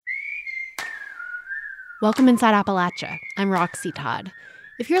Welcome inside Appalachia. I'm Roxy Todd.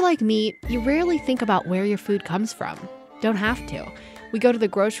 If you're like me, you rarely think about where your food comes from. Don't have to. We go to the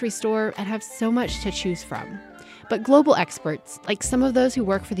grocery store and have so much to choose from. But global experts, like some of those who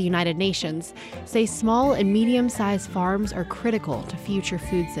work for the United Nations, say small and medium-sized farms are critical to future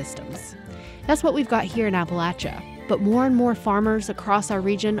food systems. That's what we've got here in Appalachia. But more and more farmers across our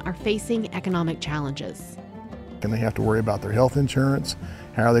region are facing economic challenges. And they have to worry about their health insurance.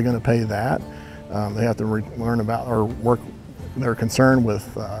 How are they going to pay that? They have to learn about or work. They're concerned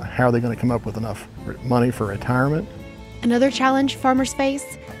with how are they going to come up with enough money for retirement. Another challenge farmers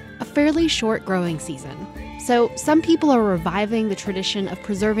face, a fairly short growing season. So some people are reviving the tradition of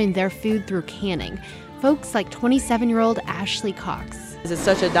preserving their food through canning. Folks like 27-year-old Ashley Cox. It's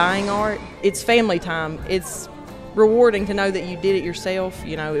such a dying art. It's family time. It's rewarding to know that you did it yourself.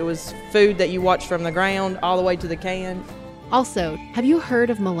 You know, it was food that you watched from the ground all the way to the can. Also, have you heard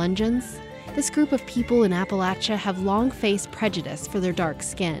of Melungeons? This group of people in Appalachia have long faced prejudice for their dark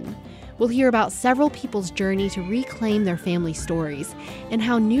skin. We'll hear about several people's journey to reclaim their family stories and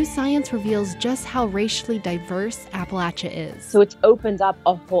how new science reveals just how racially diverse Appalachia is. So it's opened up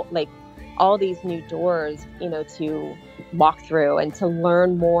a whole, all these new doors, to walk through and to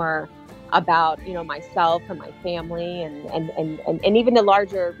learn more about, myself and my family and even the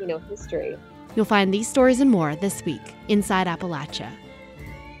larger, history. You'll find these stories and more this week inside Appalachia.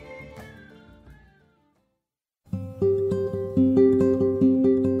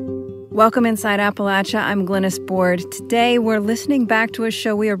 Welcome inside Appalachia. I'm Glynis Board. Today, we're listening back to a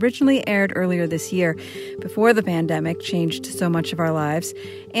show we originally aired earlier this year, before the pandemic changed so much of our lives.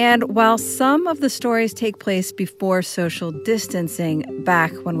 And while some of the stories take place before social distancing,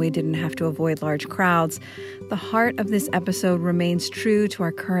 back when we didn't have to avoid large crowds, the heart of this episode remains true to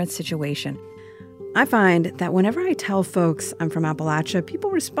our current situation. I find that whenever I tell folks I'm from Appalachia,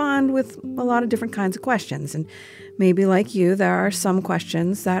 people respond with a lot of different kinds of questions. And maybe like you, there are some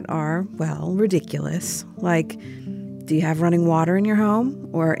questions that are, well, ridiculous. Like, do you have running water in your home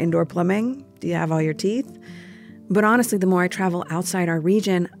or indoor plumbing? Do you have all your teeth? But honestly, the more I travel outside our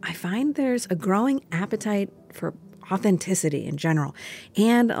region, I find there's a growing appetite for authenticity in general,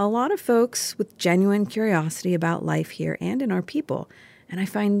 and a lot of folks with genuine curiosity about life here and in our people. And I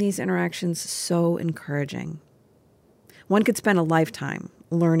find these interactions so encouraging. One could spend a lifetime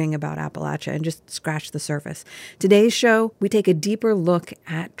learning about Appalachia and just scratch the surface. Today's show, we take a deeper look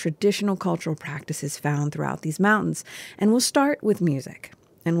at traditional cultural practices found throughout these mountains. And we'll start with music.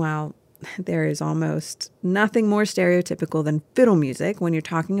 And while there is almost nothing more stereotypical than fiddle music when you're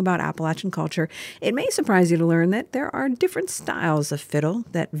talking about Appalachian culture, it may surprise you to learn that there are different styles of fiddle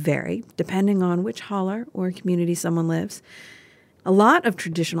that vary depending on which holler or community someone lives. A lot of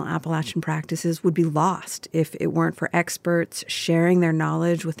traditional Appalachian practices would be lost if it weren't for experts sharing their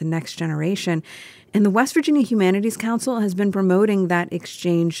knowledge with the next generation. And the West Virginia Humanities Council has been promoting that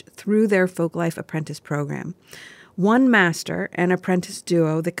exchange through their Folklife Apprentice program. One master and apprentice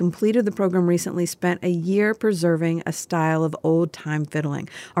duo that completed the program recently spent a year preserving a style of old-time fiddling.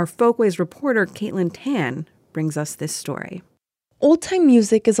 Our Folkways reporter, Caitlin Tan, brings us this story. Old-time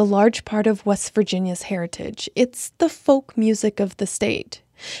music is a large part of West Virginia's heritage. It's the folk music of the state.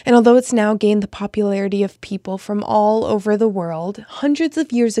 And although it's now gained the popularity of people from all over the world, hundreds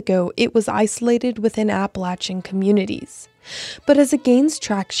of years ago it was isolated within Appalachian communities. But as it gains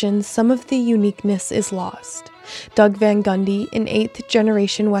traction, some of the uniqueness is lost. Doug Van Gundy, an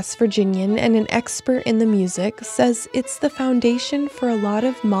 8th-generation West Virginian and an expert in the music, says it's the foundation for a lot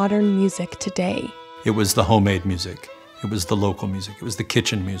of modern music today. It was the homemade music. It was the local music. It was the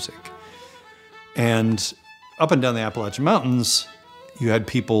kitchen music. And up and down the Appalachian Mountains, you had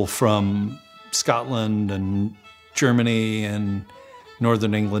people from Scotland and Germany and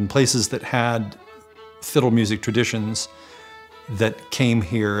Northern England, places that had fiddle music traditions that came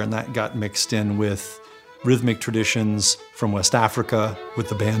here, and that got mixed in with rhythmic traditions from West Africa with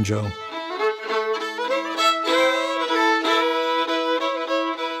the banjo.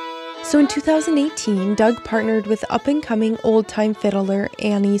 So in 2018, Doug partnered with up-and-coming old-time fiddler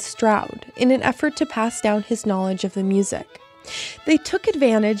Annie Stroud in an effort to pass down his knowledge of the music. They took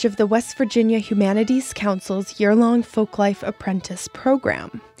advantage of the West Virginia Humanities Council's year-long Folklife Apprentice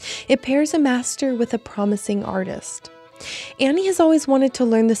program. It pairs a master with a promising artist. Annie has always wanted to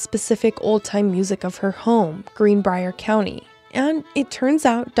learn the specific old-time music of her home, Greenbrier County, and it turns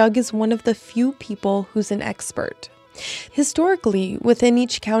out Doug is one of the few people who's an expert. Historically, within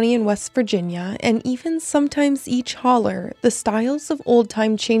each county in West Virginia, and even sometimes each holler, the styles of old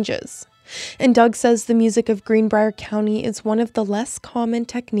time changes. And Doug says the music of Greenbrier County is one of the less common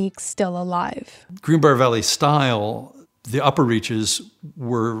techniques still alive. Greenbrier Valley style, the upper reaches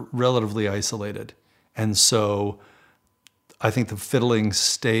were relatively isolated. And so I think the fiddling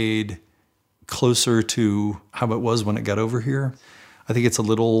stayed closer to how it was when it got over here. I think it's a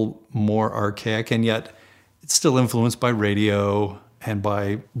little more archaic, and yet it's still influenced by radio and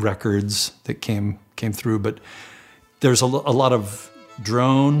by records that came through. But there's a lot of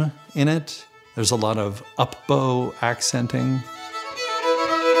drone in it. There's a lot of up-bow accenting.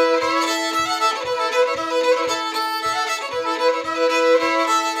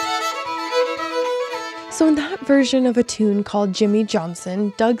 So in that version of a tune called Jimmy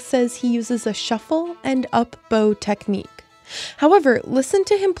Johnson, Doug says he uses a shuffle and up-bow technique. However, listen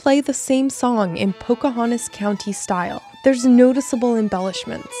to him play the same song in Pocahontas County style. There's noticeable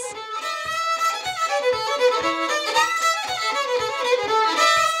embellishments.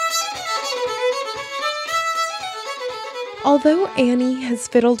 Although Annie has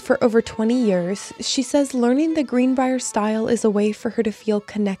fiddled for over 20 years, she says learning the Greenbrier style is a way for her to feel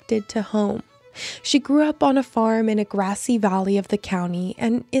connected to home. She grew up on a farm in a grassy valley of the county,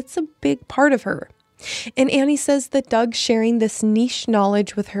 and it's a big part of her. And Annie says that Doug sharing this niche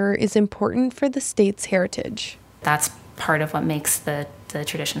knowledge with her is important for the state's heritage. That's part of what makes the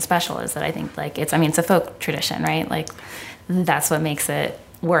tradition special, is that I think it's a folk tradition, right? That's what makes it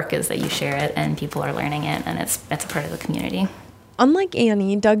work, is that you share it and people are learning it, and it's a part of the community. Unlike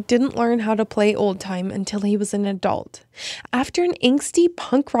Annie, Doug didn't learn how to play old time until he was an adult. After an angsty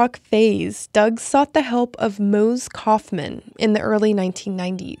punk rock phase, Doug sought the help of Mose Kaufman in the early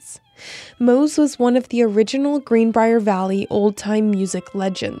 1990s. Mose was one of the original Greenbrier Valley old-time music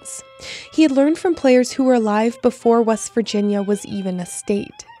legends. He had learned from players who were alive before West Virginia was even a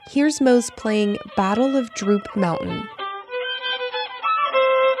state. Here's Mose playing Battle of Droop Mountain.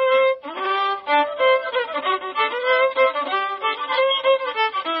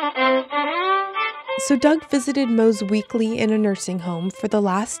 So Doug visited Mose weekly in a nursing home for the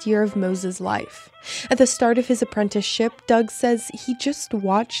last year of Mose's life. At the start of his apprenticeship, Doug says he just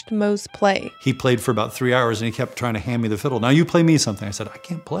watched Mose play. He played for about 3 hours and he kept trying to hand me the fiddle. Now you play me something. I said, I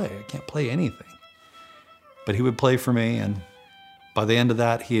can't play anything. But he would play for me, and by the end of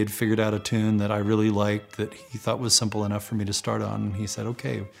that, he had figured out a tune that I really liked, that he thought was simple enough for me to start on. And he said,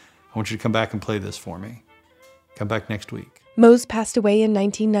 okay, I want you to come back and play this for me. Come back next week. Mose passed away in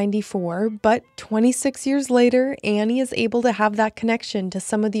 1994, but 26 years later, Annie is able to have that connection to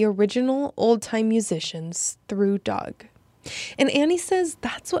some of the original old-time musicians through Doug. And Annie says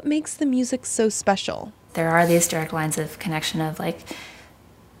that's what makes the music so special. There are these direct lines of connection of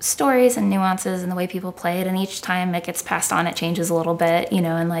stories and nuances in the way people play it, and each time it gets passed on, it changes a little bit,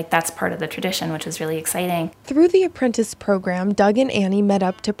 and that's part of the tradition, which is really exciting. Through the apprentice program, Doug and Annie met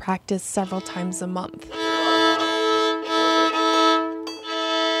up to practice several times a month.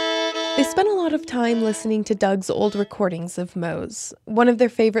 They spent a lot of time listening to Doug's old recordings of Mose. One of their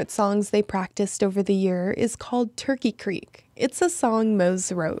favorite songs they practiced over the year is called Turkey Creek. It's a song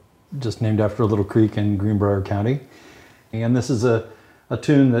Mose wrote. Just named after a little creek in Greenbrier County. And this is a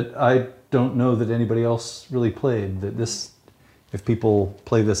tune that I don't know that anybody else really played. That this, if people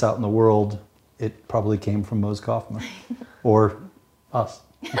play this out in the world, it probably came from Mose Kaufman or us.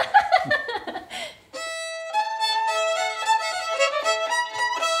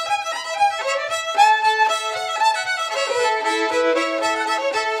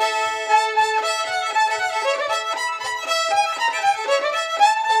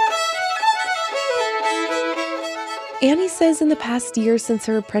 Annie says in the past year since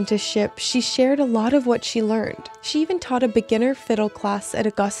her apprenticeship, she shared a lot of what she learned. She even taught a beginner fiddle class at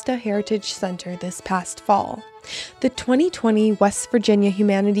Augusta Heritage Center this past fall. The 2020 West Virginia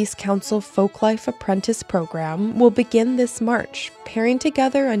Humanities Council Folklife Apprentice Program will begin this March, pairing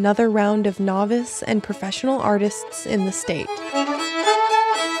together another round of novice and professional artists in the state.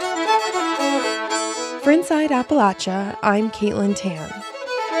 For Inside Appalachia, I'm Caitlin Tan.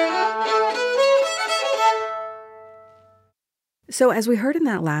 So as we heard in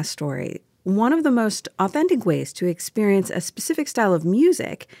that last story, one of the most authentic ways to experience a specific style of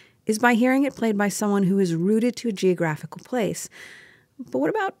music is by hearing it played by someone who is rooted to a geographical place. But what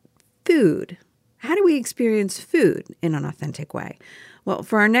about food? How do we experience food in an authentic way? Well,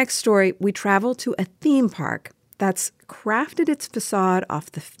 for our next story, we travel to a theme park that's crafted its facade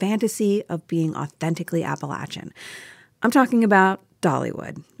off the fantasy of being authentically Appalachian. I'm talking about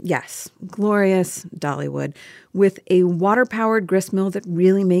Dollywood. Yes, glorious Dollywood, with a water-powered gristmill that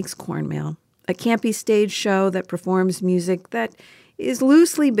really makes cornmeal, a campy stage show that performs music that is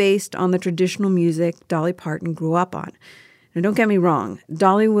loosely based on the traditional music Dolly Parton grew up on. Now, don't get me wrong,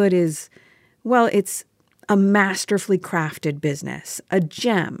 Dollywood is, it's a masterfully crafted business, a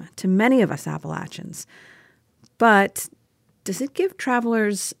gem to many of us Appalachians. But Does it give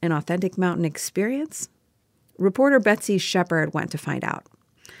travelers an authentic mountain experience? Reporter Betsy Shepard went to find out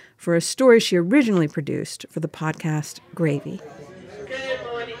for a story she originally produced for the podcast Gravy. Good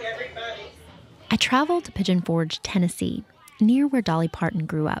morning, everybody. I traveled to Pigeon Forge, Tennessee, near where Dolly Parton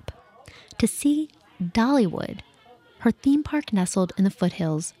grew up, to see Dollywood, her theme park nestled in the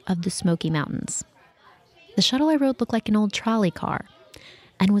foothills of the Smoky Mountains. The shuttle I rode looked like an old trolley car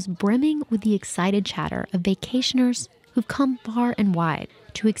and was brimming with the excited chatter of vacationers who've come far and wide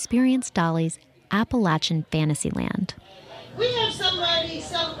to experience Dolly's Appalachian Fantasyland. We have somebody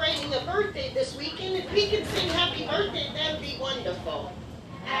celebrating a birthday this weekend. If we can sing happy birthday, that would be wonderful.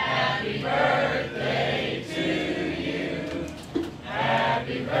 Happy birthday to you.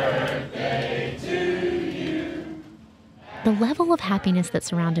 Happy birthday to you. The level of happiness that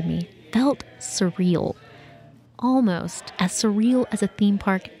surrounded me felt surreal, almost as surreal as a theme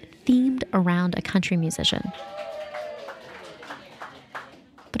park themed around a country musician.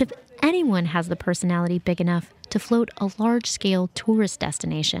 But if anyone has the personality big enough to float a large-scale tourist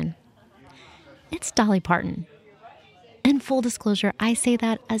destination, it's Dolly Parton. And full disclosure, I say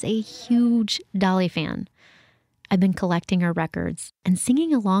that as a huge Dolly fan. I've been collecting her records and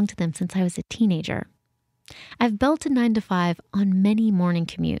singing along to them since I was a teenager. I've belted 9 to 5 on many morning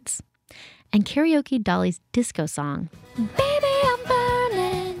commutes and karaoke Dolly's disco song, Baby I'm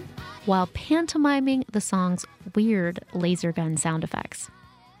Burning, while pantomiming the song's weird laser gun sound effects.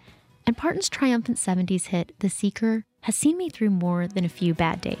 And Parton's triumphant 70s hit, The Seeker, has seen me through more than a few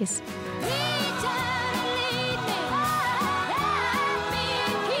bad days.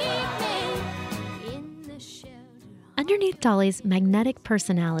 Underneath Dolly's magnetic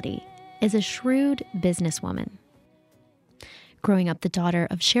personality is a shrewd businesswoman. Growing up the daughter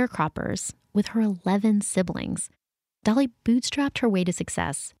of sharecroppers with her 11 siblings, Dolly bootstrapped her way to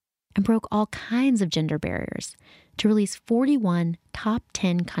success and broke all kinds of gender barriers to release 41 top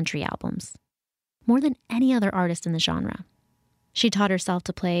 10 country albums, more than any other artist in the genre. She taught herself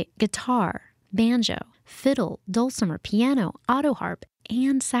to play guitar, banjo, fiddle, dulcimer, piano, auto harp,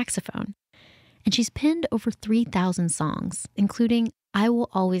 and saxophone. And she's penned over 3,000 songs, including I Will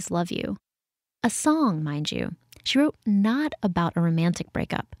Always Love You, a song, mind you, she wrote not about a romantic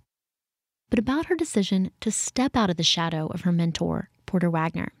breakup, but about her decision to step out of the shadow of her mentor, Porter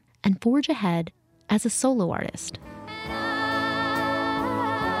Wagoner, and forge ahead as a solo artist.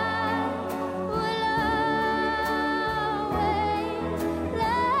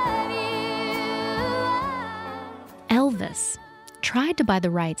 Elvis tried to buy the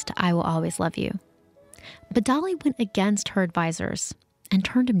rights to I Will Always Love You, but Dolly went against her advisors and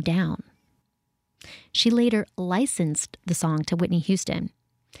turned him down. She later licensed the song to Whitney Houston,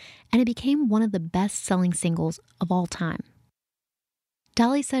 and it became one of the best-selling singles of all time.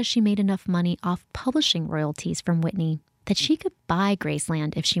 Dolly says she made enough money off publishing royalties from Whitney that she could buy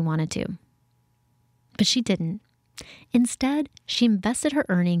Graceland if she wanted to. But she didn't. Instead, she invested her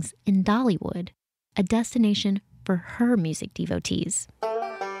earnings in Dollywood, a destination for her music devotees.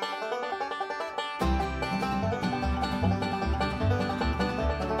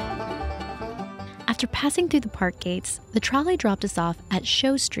 After passing through the park gates, the trolley dropped us off at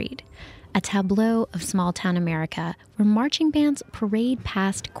Show Street, a tableau of small-town America where marching bands parade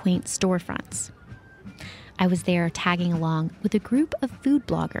past quaint storefronts. I was there tagging along with a group of food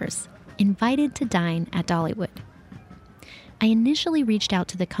bloggers invited to dine at Dollywood. I initially reached out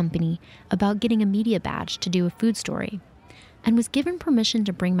to the company about getting a media badge to do a food story and was given permission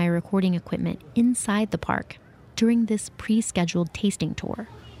to bring my recording equipment inside the park during this pre-scheduled tasting tour.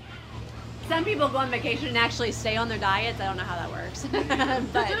 Some people go on vacation and actually stay on their diets. I don't know how that works,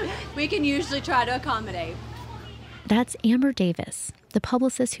 but we can usually try to accommodate. That's Amber Davis, the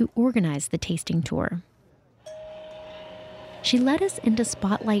publicist who organized the tasting tour. She led us into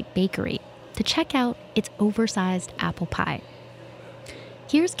Spotlight Bakery to check out its oversized apple pie.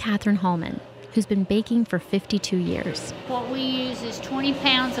 Here's Catherine Hallman, who's been baking for 52 years. What we use is 20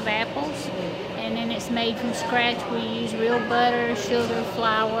 pounds of apples, and then it's made from scratch. We use real butter, sugar,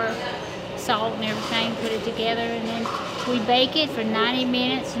 flour, salt and everything, put it together, and then we bake it for 90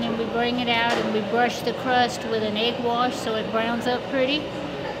 minutes, and then we bring it out and we brush the crust with an egg wash so it browns up pretty,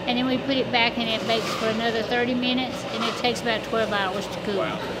 and then we put it back and it bakes for another 30 minutes, and it takes about 12 hours to cook.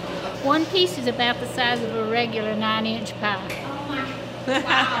 Wow. One piece is about the size of a regular 9-inch pie.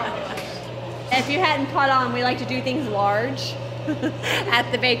 Wow. If you hadn't caught on, we like to do things large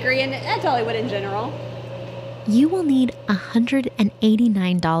at the bakery and at Dollywood in general. You will need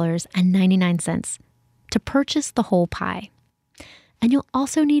 $189.99 to purchase the whole pie. And you'll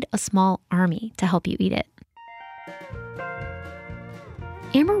also need a small army to help you eat it.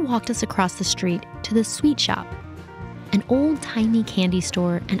 Amber walked us across the street to the sweet shop. an old-timey candy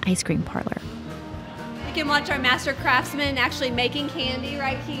store and ice cream parlor. You can watch our master craftsman actually making candy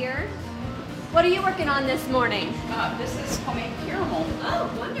right here. What are you working on this morning? This is homemade caramel.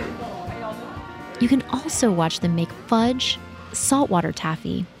 Oh, wonderful. You can also watch them make fudge, saltwater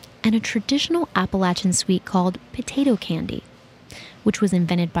taffy, and a traditional Appalachian sweet called potato candy, which was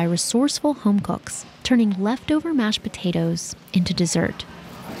invented by resourceful home cooks, turning leftover mashed potatoes into dessert.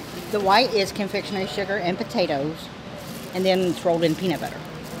 The white is confectionery sugar and potatoes, and then it's rolled in peanut butter.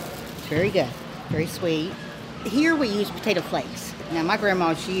 It's very good, very sweet. Here we use potato flakes. Now my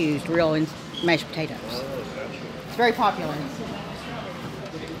grandma, she used real mashed potatoes. It's very popular.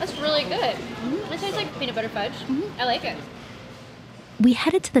 That's really good. It tastes like peanut butter fudge. I like it. We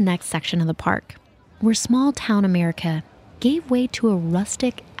headed to the next section of the park, where small town America gave way to a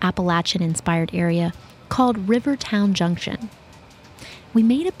rustic Appalachian-inspired area called Rivertown Junction. We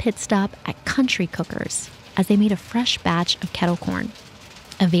made a pit stop at Country Cookers as they made a fresh batch of kettle corn,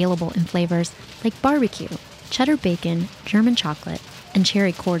 available in flavors like barbecue, cheddar bacon, German chocolate, and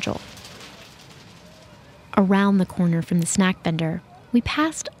cherry cordial. Around the corner from the snack vendor, we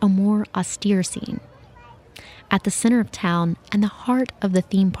passed a more austere scene. At the center of town and the heart of the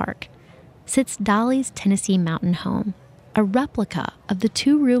theme park sits Dolly's Tennessee Mountain Home, a replica of the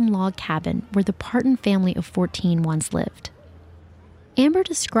 2-room log cabin where the Parton family of 14 once lived. Amber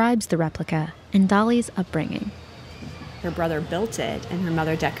describes the replica and Dolly's upbringing. Her brother built it and her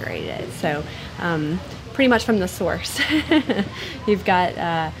mother decorated it. So pretty much from the source. You've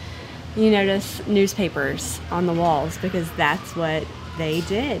got, you notice newspapers on the walls because that's what they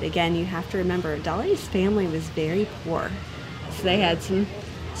did. Again, you have to remember, Dolly's family was very poor. So they had some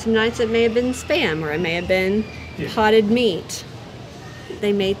nights it may have been Spam or it may have been potted meat.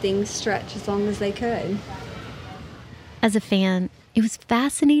 They made things stretch as long as they could. As a fan, it was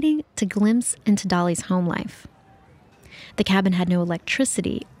fascinating to glimpse into Dolly's home life. The cabin had no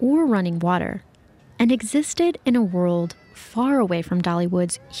electricity or running water and existed in a world far away from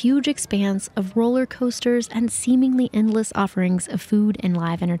Dollywood's huge expanse of roller coasters and seemingly endless offerings of food and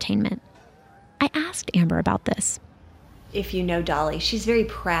live entertainment. I asked Amber about this. If you know Dolly, she's very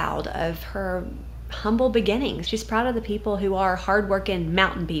proud of her humble beginnings. She's proud of the people who are hardworking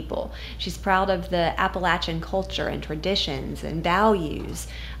mountain people. She's proud of the Appalachian culture and traditions and values.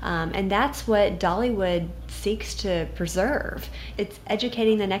 And that's what Dollywood seeks to preserve. It's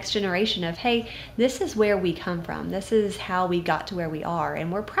educating the next generation of, hey, this is where we come from. This is how we got to where we are.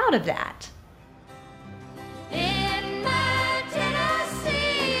 And we're proud of that. In my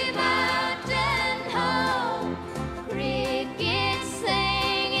Tennessee mountain home, crickets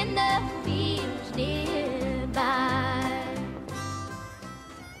sing in the fields nearby.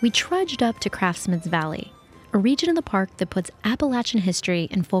 We trudged up to Craftsman's Valley, a region of the park that puts Appalachian history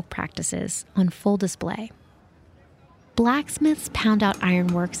and folk practices on full display. Blacksmiths pound out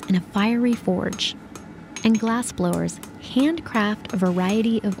ironworks in a fiery forge, and glassblowers handcraft a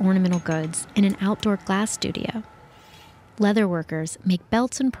variety of ornamental goods in an outdoor glass studio. Leatherworkers make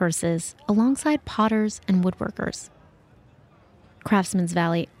belts and purses alongside potters and woodworkers. Craftsman's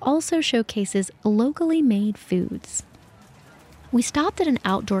Valley also showcases locally made foods. We stopped at an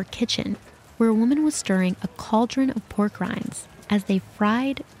outdoor kitchen where a woman was stirring a cauldron of pork rinds as they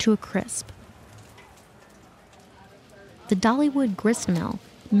fried to a crisp. The Dollywood Grist Mill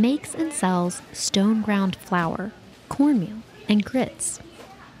makes and sells stone-ground flour, cornmeal, and grits.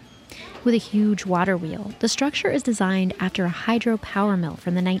 With a huge water wheel, the structure is designed after a hydropower mill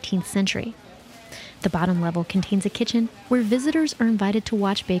from the 19th century. The bottom level contains a kitchen where visitors are invited to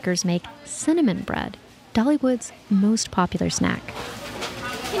watch bakers make cinnamon bread, Dollywood's most popular snack.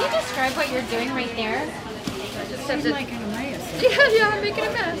 Can you describe what you're doing right there? I'm making a mess. Yeah, I'm making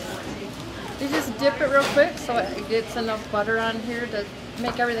a mess. You just dip it real quick so it gets enough butter on here to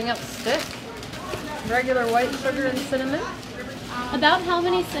make everything else stick. Regular white sugar and cinnamon. About how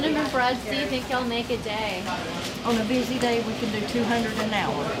many cinnamon breads do you think you'll make a day? On a busy day, we can do 200 an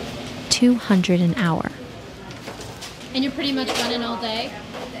hour. 200 an hour. And you're pretty much running all day?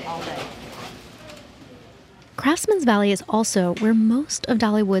 All day. Craftsman's Valley is also where most of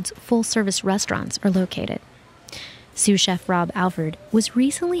Dollywood's full-service restaurants are located. Sous chef Rob Alford was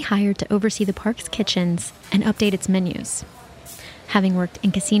recently hired to oversee the park's kitchens and update its menus. Having worked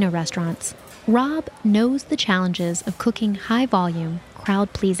in casino restaurants, Rob knows the challenges of cooking high-volume,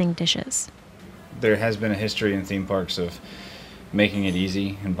 crowd-pleasing dishes. There has been a history in theme parks of making it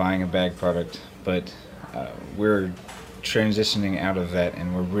easy and buying a bag product, but we're transitioning out of that,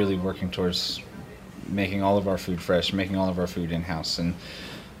 and we're really working towards making all of our food fresh, making all of our food in-house. And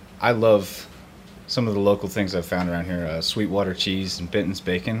I love some of the local things I've found around here. Sweetwater cheese and Benton's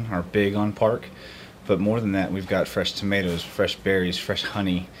bacon are big on park. But more than that, we've got fresh tomatoes, fresh berries, fresh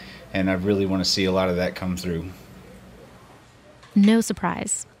honey, and I really want to see a lot of that come through. No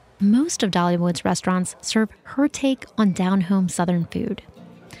surprise, most of Dollywood's restaurants serve her take on down-home Southern food.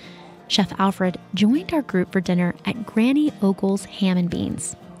 Chef Alfred joined our group for dinner at Granny Ogle's Ham and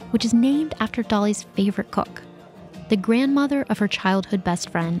Beans, which is named after Dolly's favorite cook, the grandmother of her childhood best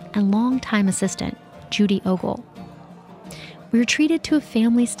friend and longtime assistant, Judy Ogle. We were treated to a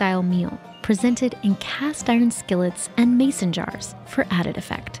family-style meal presented in cast-iron skillets and mason jars for added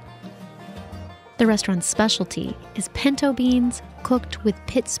effect. The restaurant's specialty is pinto beans cooked with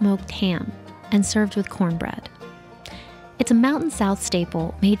pit-smoked ham and served with cornbread. It's a Mountain South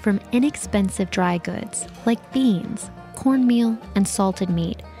staple made from inexpensive dry goods like beans, cornmeal, and salted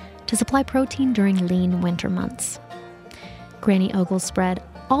meat to supply protein during lean winter months. Granny Ogle's spread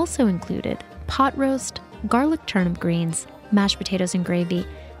also included pot roast, garlic turnip greens, mashed potatoes and gravy,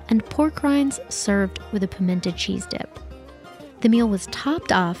 and pork rinds served with a pimented cheese dip. The meal was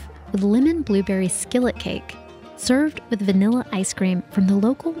topped off with lemon blueberry skillet cake, served with vanilla ice cream from the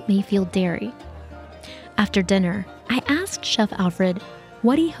local Mayfield Dairy. After dinner, I asked Chef Alfred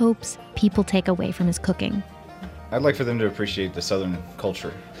what he hopes people take away from his cooking. I'd like for them to appreciate the Southern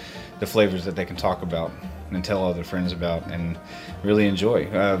culture, the flavors that they can talk about and tell all their friends about and really enjoy.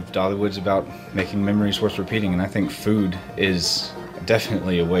 Dollywood's about making memories worth repeating, and I think food is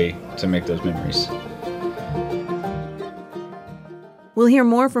definitely a way to make those memories. We'll hear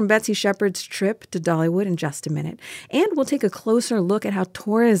more from Betsy Shepard's trip to Dollywood in just a minute, and we'll take a closer look at how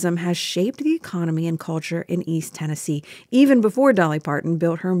tourism has shaped the economy and culture in East Tennessee, even before Dolly Parton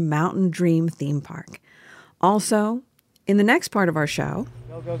built her Mountain Dream theme park. Also, in the next part of our show...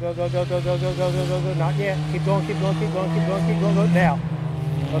 Go, go, go, go, go, go, go, go, go, go, go, go, not yet. Keep going, keep going, keep going, keep going, keep going, go. Now.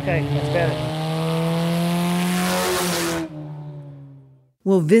 Okay, that's better.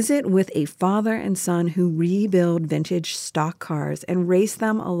 We'll visit with a father and son who rebuild vintage stock cars and race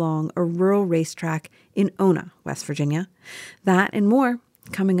them along a rural racetrack in Ona, West Virginia. That and more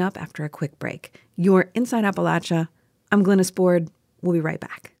coming up after a quick break. You're Inside Appalachia. I'm Glynis Board. We'll be right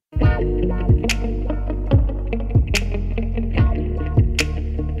back.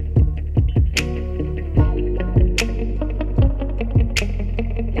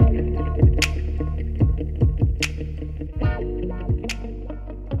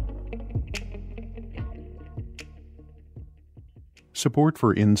 Support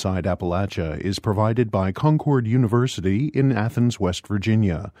for Inside Appalachia is provided by Concord University in Athens, West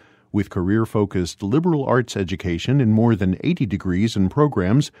Virginia. With career-focused liberal arts education in more than 80 degrees and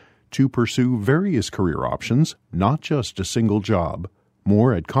programs to pursue various career options, not just a single job.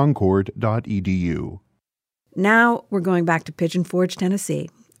 More at concord.edu. Now we're going back to Pigeon Forge, Tennessee,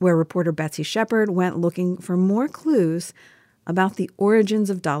 where reporter Betsy Shepard went looking for more clues about the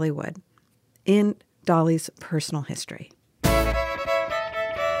origins of Dollywood in Dolly's personal history.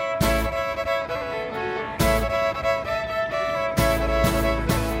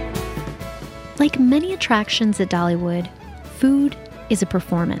 Like many attractions at Dollywood, food is a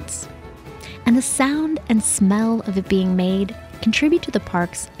performance. And the sound and smell of it being made contribute to the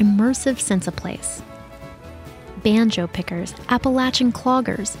park's immersive sense of place. Banjo pickers, Appalachian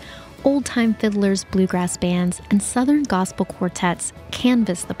cloggers, old-time fiddlers, bluegrass bands, and Southern gospel quartets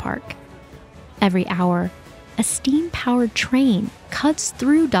canvass the park. Every hour, a steam-powered train cuts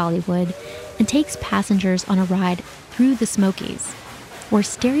through Dollywood and takes passengers on a ride through the Smokies, where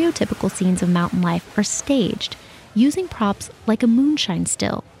stereotypical scenes of mountain life are staged using props like a moonshine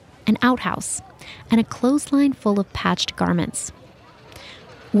still, an outhouse, and a clothesline full of patched garments.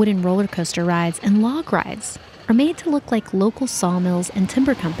 Wooden roller coaster rides and log rides are made to look like local sawmills and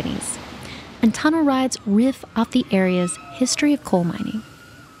timber companies, and tunnel rides riff off the area's history of coal mining.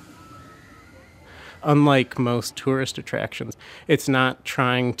 Unlike most tourist attractions, it's not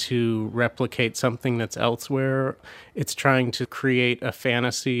trying to replicate something that's elsewhere. It's trying to create a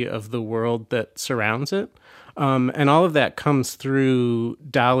fantasy of the world that surrounds it. And all of that comes through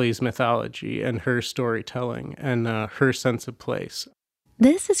Dolly's mythology and her storytelling and her sense of place.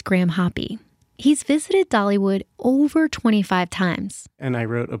 This is Graham Hoppe. He's visited Dollywood over 25 times. And I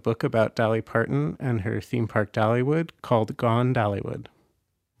wrote a book about Dolly Parton and her theme park Dollywood called Gone Dollywood.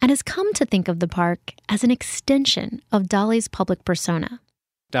 And has come to think of the park as an extension of Dolly's public persona.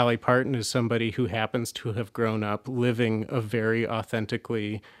 Dolly Parton is somebody who happens to have grown up living a very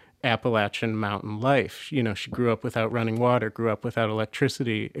authentically Appalachian mountain life. You know, she grew up without running water, grew up without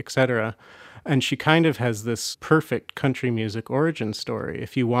electricity, etc. And she kind of has this perfect country music origin story.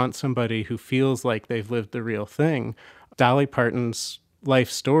 If you want somebody who feels like they've lived the real thing, Dolly Parton's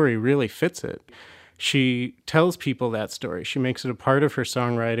life story really fits it. She tells people that story. She makes it a part of her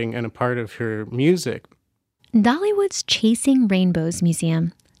songwriting and a part of her music. Dollywood's Chasing Rainbows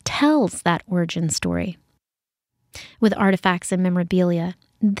Museum tells that origin story. With artifacts and memorabilia,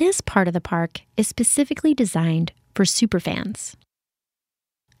 this part of the park is specifically designed for superfans.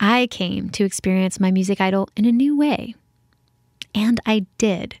 I came to experience my music idol in a new way. And I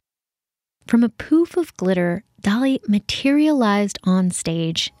did. From a poof of glitter, Dolly materialized on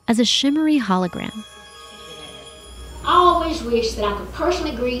stage as a shimmery hologram. I always wish that I could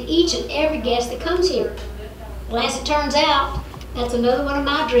personally greet each and every guest that comes here. Well, as it turns out, that's another one of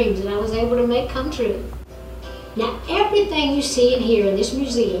my dreams that I was able to make come true. Now, everything you see and hear in this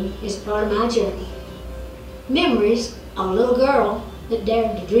museum is part of my journey. Memories of a little girl that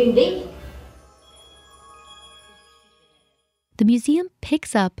dared to dream big. The museum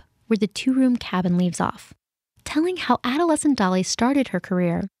picks up where the two-room cabin leaves off, telling how adolescent Dolly started her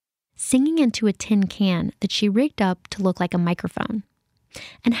career singing into a tin can that she rigged up to look like a microphone,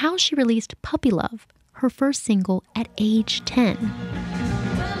 and how she released Puppy Love, her first single, at age 10.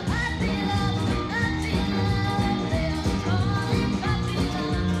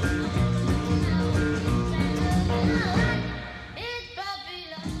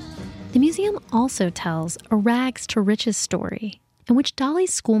 The museum also tells a rags to riches story in which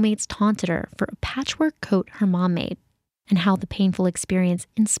Dolly's schoolmates taunted her for a patchwork coat her mom made, and how the painful experience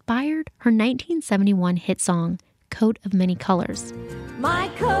inspired her 1971 hit song, Coat of Many Colors. My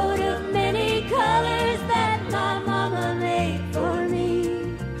coat of many colors that my mama made for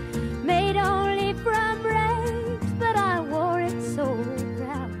me, made only from rags, but I wore it so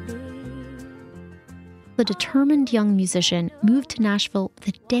proudly. The determined young musician moved to Nashville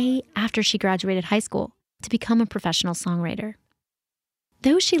the day after she graduated high school to become a professional songwriter.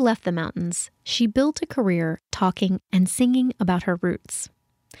 Though she left the mountains, she built a career talking and singing about her roots.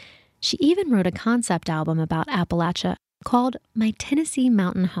 She even wrote a concept album about Appalachia called My Tennessee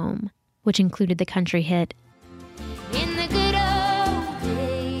Mountain Home, which included the country hit, In the good old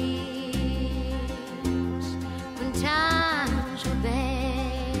days, when times were bad.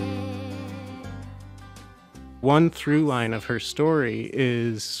 One through line of her story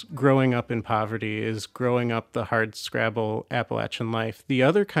is growing up in poverty, is growing up the hardscrabble Appalachian life. The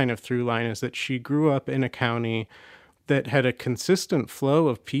other kind of through line is that she grew up in a county that had a consistent flow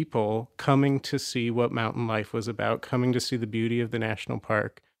of people coming to see what mountain life was about, coming to see the beauty of the national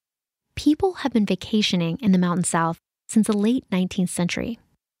park. People have been vacationing in the Mountain South since the late 19th century.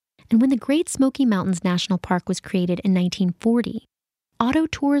 And when the Great Smoky Mountains National Park was created in 1940, auto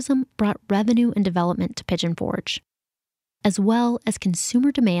tourism brought revenue and development to Pigeon Forge, as well as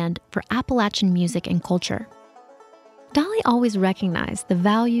consumer demand for Appalachian music and culture. Dolly always recognized the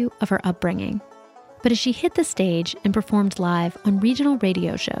value of her upbringing, but as she hit the stage and performed live on regional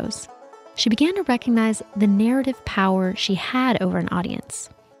radio shows, she began to recognize the narrative power she had over an audience.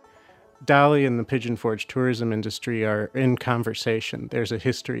 Dolly and the Pigeon Forge tourism industry are in conversation. There's a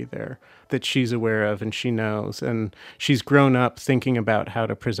history there that she's aware of and she knows. And she's grown up thinking about how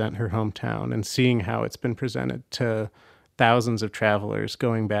to present her hometown and seeing how it's been presented to thousands of travelers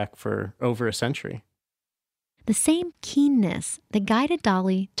going back for over a century. The same keenness that guided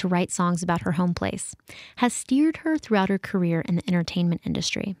Dolly to write songs about her home place has steered her throughout her career in the entertainment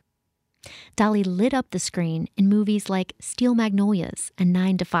industry. Dolly lit up the screen in movies like Steel Magnolias and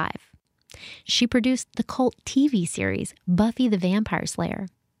 9 to 5. She produced the cult TV series Buffy the Vampire Slayer,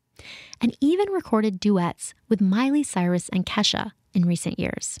 and even recorded duets with Miley Cyrus and Kesha in recent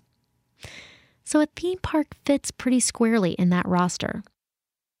years. So a theme park fits pretty squarely in that roster.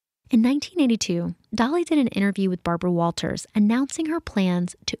 In 1982, Dolly did an interview with Barbara Walters announcing her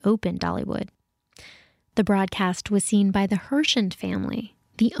plans to open Dollywood. The broadcast was seen by the Hershend family,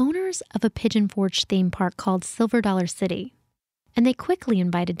 the owners of a Pigeon Forge theme park called Silver Dollar City, and they quickly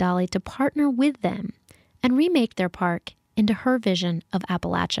invited Dolly to partner with them and remake their park into her vision of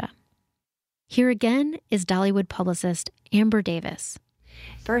Appalachia. Here again is Dollywood publicist Amber Davis.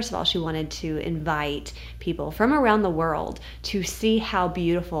 First of all, she wanted to invite people from around the world to see how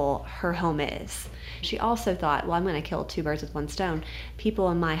beautiful her home is. She also thought, well, I'm going to kill two birds with one stone. People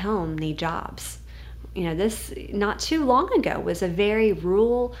in my home need jobs. You know, this, not too long ago, was a very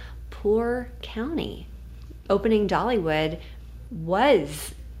rural, poor county. Opening Dollywood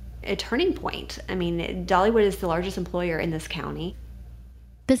was a turning point. I mean, Dollywood is the largest employer in this county.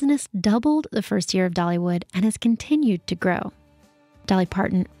 Business doubled the first year of Dollywood and has continued to grow. Dolly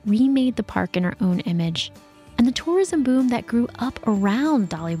Parton remade the park in her own image, and the tourism boom that grew up around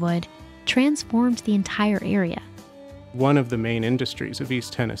Dollywood transformed the entire area. One of the main industries of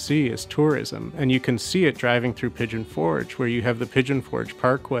East Tennessee is tourism, and you can see it driving through Pigeon Forge, where you have the Pigeon Forge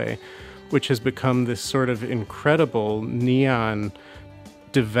Parkway which has become this sort of incredible neon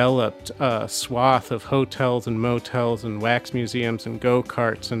developed swath of hotels and motels and wax museums and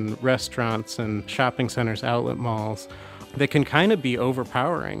go-karts and restaurants and shopping centers, outlet malls, that can kind of be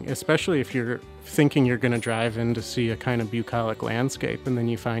overpowering, especially if you're thinking you're going to drive in to see a kind of bucolic landscape, and then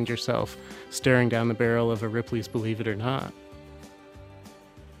you find yourself staring down the barrel of a Ripley's Believe It or Not.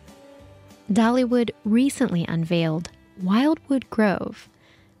 Dollywood recently unveiled Wildwood Grove,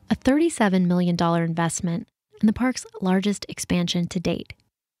 a $37 million investment and the park's largest expansion to date.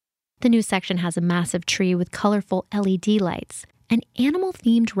 The new section has a massive tree with colorful LED lights and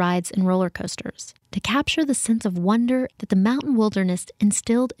animal-themed rides and roller coasters to capture the sense of wonder that the mountain wilderness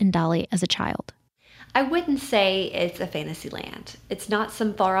instilled in Dolly as a child. I wouldn't say it's a fantasy land. It's not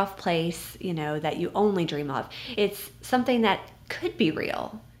some far-off place, that you only dream of. It's something that could be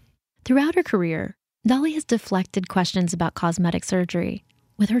real. Throughout her career, Dolly has deflected questions about cosmetic surgery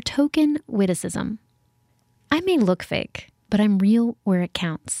with her token witticism. I may look fake, but I'm real where it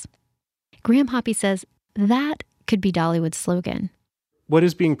counts. Graham Hoppe says that could be Dollywood's slogan. What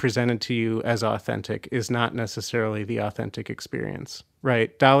is being presented to you as authentic is not necessarily the authentic experience,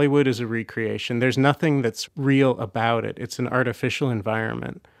 right? Dollywood is a recreation. There's nothing that's real about it. It's an artificial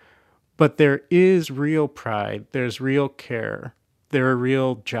environment. But there is real pride. There's real care. There are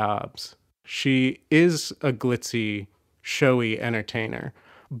real jobs. She is a glitzy, showy entertainer.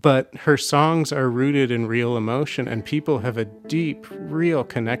 But her songs are rooted in real emotion, and people have a deep, real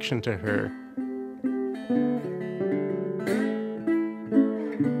connection to her.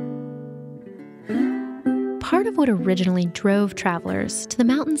 Part of what originally drove travelers to the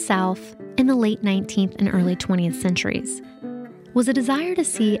mountain south in the late 19th and early 20th centuries was a desire to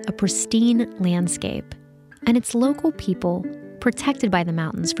see a pristine landscape and its local people protected by the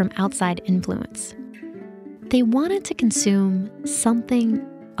mountains from outside influence. They wanted to consume something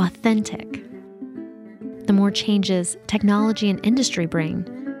authentic. The more changes technology and industry bring,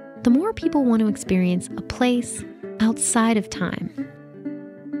 the more people want to experience a place outside of time.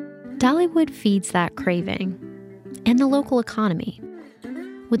 Dollywood feeds that craving and the local economy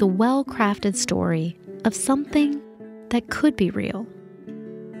with a well-crafted story of something that could be real.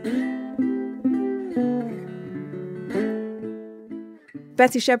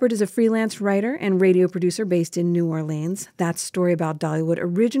 Betsy Shepard is a freelance writer and radio producer based in New Orleans. That story about Dollywood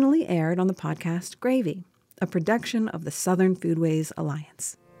originally aired on the podcast Gravy, a production of the Southern Foodways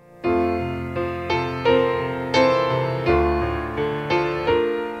Alliance.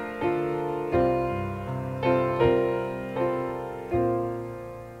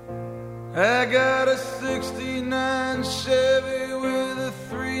 I got a 69 Chevy with a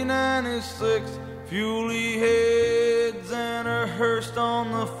 396 fuelie heads and a Hearst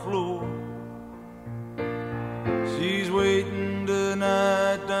on the floor. She's waiting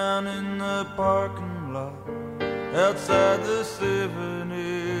tonight down in the parking lot outside the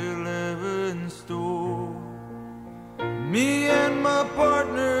 7-Eleven store. Me and my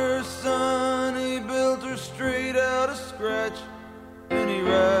partner, Sonny, built her straight out of scratch, and he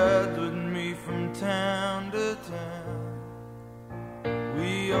rides with me from town to town.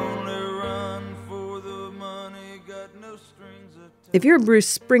 We only run for the money, got no strings attached. If you're a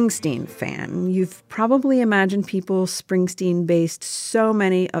Bruce Springsteen fan, you've probably imagined people Springsteen based so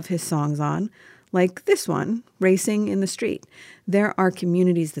many of his songs on, like this one, Racing in the Street. There are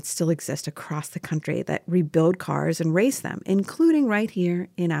communities that still exist across the country that rebuild cars and race them, including right here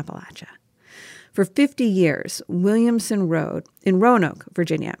in Appalachia. For 50 years, Williamson Road in Roanoke,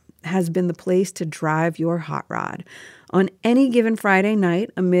 Virginia, has been the place to drive your hot rod. On any given Friday night,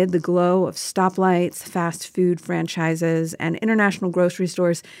 amid the glow of stoplights, fast food franchises, and international grocery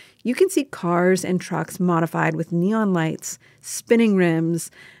stores, you can see cars and trucks modified with neon lights, spinning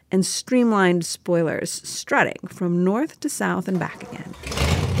rims, and streamlined spoilers strutting from north to south and back again.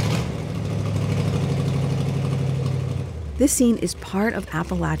 This scene is part of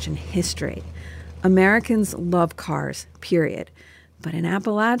Appalachian history. Americans love cars, period. But in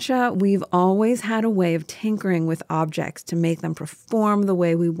Appalachia, we've always had a way of tinkering with objects to make them perform the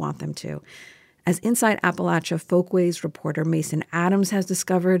way we want them to. As Inside Appalachia Folkways reporter Mason Adams has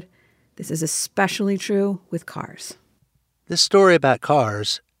discovered, this is especially true with cars. This story about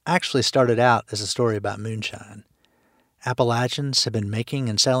cars actually started out as a story about moonshine. Appalachians have been making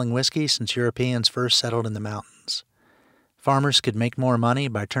and selling whiskey since Europeans first settled in the mountains. Farmers could make more money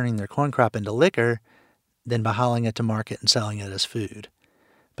by turning their corn crop into liquor than by hauling it to market and selling it as food.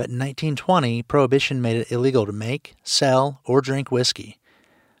 But in 1920, Prohibition made it illegal to make, sell, or drink whiskey.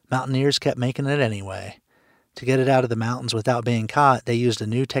 Mountaineers kept making it anyway. To get it out of the mountains without being caught, they used a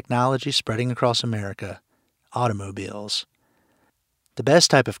new technology spreading across America: automobiles. The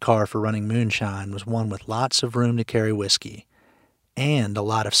best type of car for running moonshine was one with lots of room to carry whiskey and a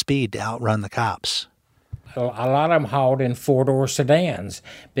lot of speed to outrun the cops. A lot of them hauled in four-door sedans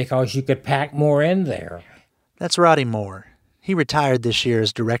because you could pack more in there. That's Roddy Moore. He retired this year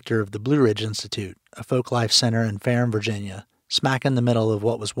as director of the Blue Ridge Institute, a folk life center in Ferrum, Virginia, smack in the middle of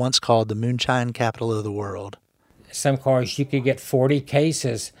what was once called the moonshine capital of the world. Some cars you could get 40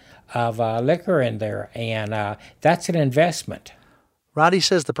 cases of liquor in there, and that's an investment. Roddy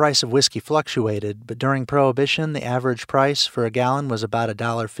says the price of whiskey fluctuated, but during Prohibition, the average price for a gallon was about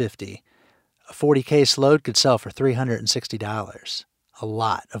 $1.50. A 40-case load could sell for $360. A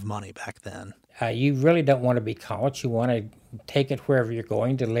lot of money back then. You really don't want to be caught. You want to take it wherever you're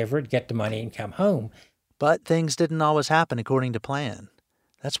going, deliver it, get the money, and come home. But things didn't always happen according to plan.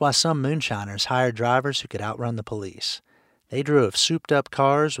 That's why some moonshiners hired drivers who could outrun the police. They drove souped-up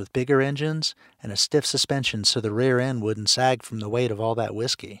cars with bigger engines and a stiff suspension so the rear end wouldn't sag from the weight of all that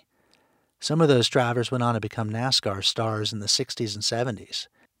whiskey. Some of those drivers went on to become NASCAR stars in the 60s and 70s.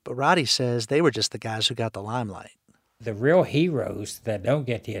 But Roddy says they were just the guys who got the limelight. The real heroes that don't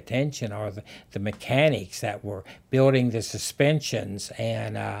get the attention are the mechanics that were building the suspensions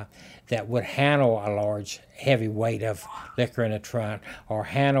and that would handle a large, heavy weight of liquor in the trunk, or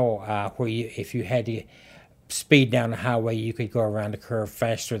handle where if you had to speed down the highway, you could go around the curve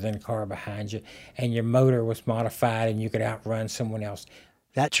faster than the car behind you, and your motor was modified and you could outrun someone else.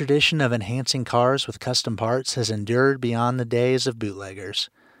 That tradition of enhancing cars with custom parts has endured beyond the days of bootleggers.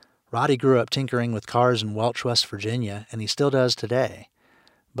 Roddy grew up tinkering with cars in Welch, West Virginia, and he still does today.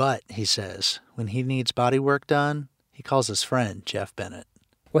 But, he says, when he needs body work done, he calls his friend Jeff Bennett.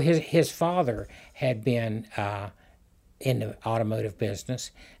 Well, his father had been in the automotive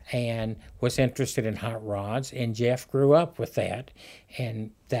business and was interested in hot rods, and Jeff grew up with that,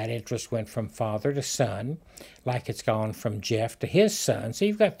 and that interest went from father to son, like it's gone from Jeff to his son. So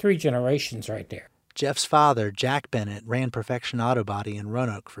you've got 3 generations right there. Jeff's father, Jack Bennett, ran Perfection Auto Body in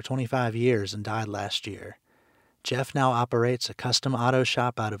Roanoke for 25 years and died last year. Jeff now operates a custom auto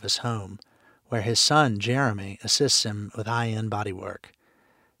shop out of his home, where his son, Jeremy, assists him with high-end bodywork.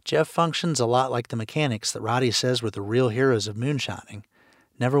 Jeff functions a lot like the mechanics that Roddy says were the real heroes of moonshining,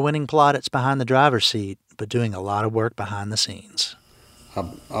 never winning plaudits behind the driver's seat, but doing a lot of work behind the scenes.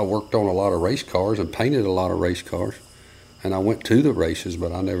 I worked on a lot of race cars and painted a lot of race cars, and I went to the races,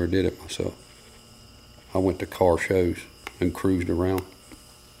 but I never did it myself. I went to car shows and cruised around.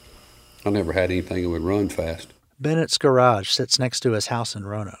 I never had anything that would run fast. Bennett's garage sits next to his house in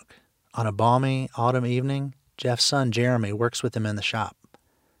Roanoke. On a balmy autumn evening, Jeff's son Jeremy works with him in the shop.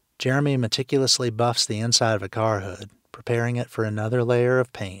 Jeremy meticulously buffs the inside of a car hood, preparing it for another layer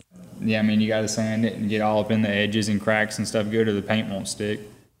of paint. Yeah, I mean, you got to sand it and get all up in the edges and cracks and stuff good or the paint won't stick.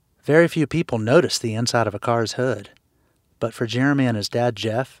 Very few people notice the inside of a car's hood. But for Jeremy and his dad,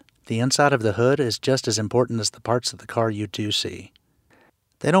 Jeff, the inside of the hood is just as important as the parts of the car you do see.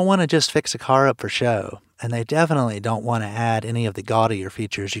 They don't want to just fix a car up for show, and they definitely don't want to add any of the gaudier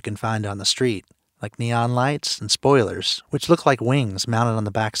features you can find on the street, like neon lights and spoilers, which look like wings mounted on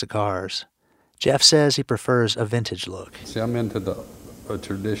the backs of cars. Jeff says he prefers a vintage look. See, I'm into the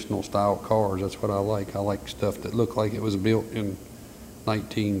traditional style cars. That's what I like. I like stuff that looked like it was built in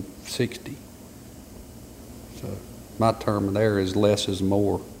 1960. So my term there is less is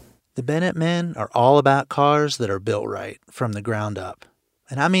more. The Bennett men are all about cars that are built right, from the ground up.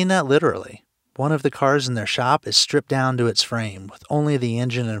 And I mean that literally. One of the cars in their shop is stripped down to its frame, with only the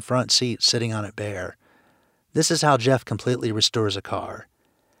engine and front seat sitting on it bare. This is how Jeff completely restores a car.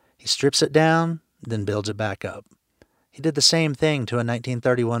 He strips it down, then builds it back up. He did the same thing to a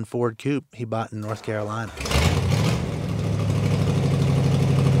 1931 Ford Coupe he bought in North Carolina.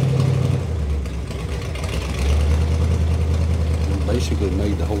 Basically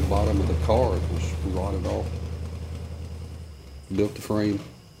made the whole bottom of the car. It was rotted off. Built the frame.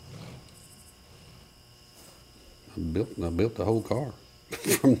 I built the whole car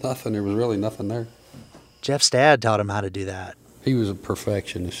from nothing. There was really nothing there. Jeff's dad taught him how to do that. He was a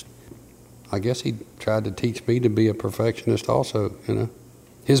perfectionist. I guess he tried to teach me to be a perfectionist also, you know.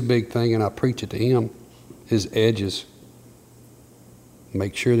 His big thing, and I preach it to him, is edges.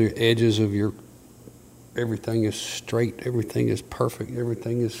 Make sure the edges of your everything is straight, everything is perfect,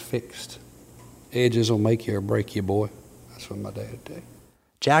 everything is fixed. Edges will make you or break you, boy. That's what my dad did.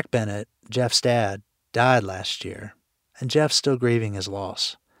 Jack Bennett, Jeff's dad, died last year, and Jeff's still grieving his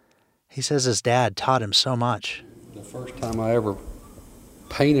loss. He says his dad taught him so much. The first time I ever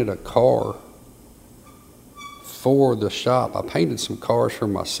painted a car for the shop, I painted some cars for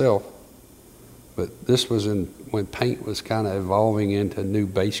myself, but this was when paint was kind of evolving into new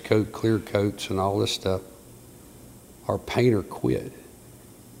base coat, clear coats, and all this stuff. Our painter quit.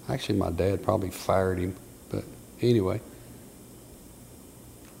 Actually, my dad probably fired him, but anyway.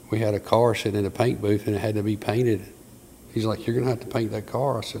 We had a car sitting in a paint booth and it had to be painted. He's like, "You're going to have to paint that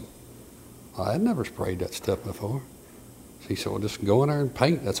car." I said, "I had never sprayed that stuff before." So he said, "Well, just go in there and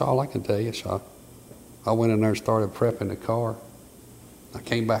paint. That's all I can tell you." So I went in there and started prepping the car. I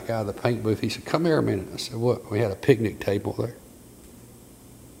came back out of the paint booth. He said, "Come here a minute." I said, "What?" We had a picnic table there.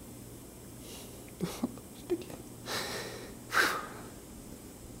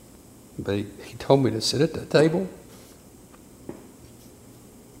 But he told me to sit at the table.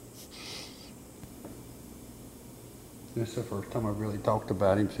 This is the first time I've really talked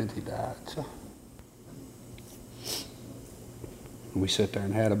about him since he died. So we sat there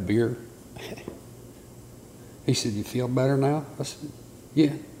and had a beer. He said, "You feel better now?" I said,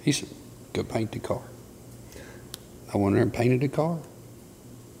 "Yeah." He said, "Go paint the car." I went there and painted the car.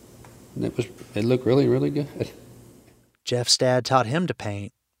 And it looked really, really good. Jeff's dad taught him to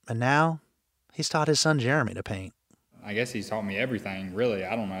paint, and now he's taught his son Jeremy to paint. I guess he's taught me everything, really.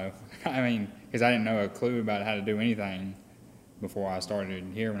 I don't know. I mean, because I didn't know a clue about how to do anything before I started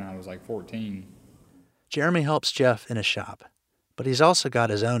here when I was like 14. Jeremy helps Jeff in his shop, but he's also got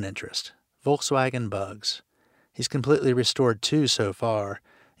his own interest, Volkswagen Bugs. He's completely restored 2 so far,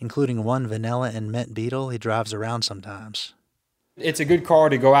 including one vanilla and mint Beetle he drives around sometimes. It's a good car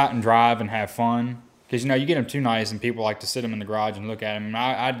to go out and drive and have fun, because, you get them too nice and people like to sit them in the garage and look at them.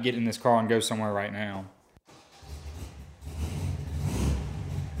 I'd get in this car and go somewhere right now.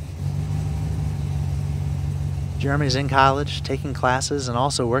 Jeremy's in college, taking classes, and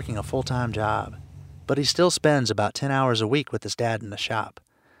also working a full-time job. But he still spends about 10 hours a week with his dad in the shop.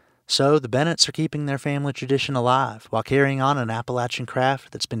 So the Bennetts are keeping their family tradition alive while carrying on an Appalachian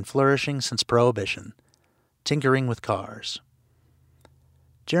craft that's been flourishing since Prohibition, tinkering with cars.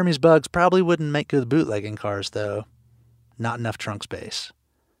 Jeremy's Bugs probably wouldn't make good bootlegging cars, though. Not enough trunk space.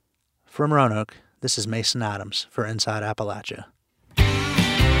 From Roanoke, this is Mason Adams for Inside Appalachia.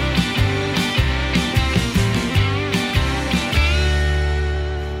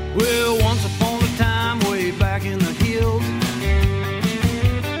 Well, once upon a time, way back in the hills,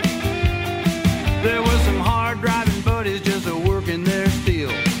 there was some hard-driving buddies just a-working their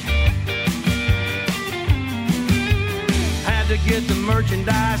steel. Had to get the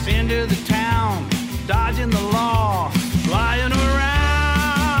merchandise into the town, dodging the law, flying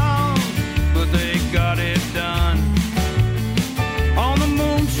around, but they got it done on the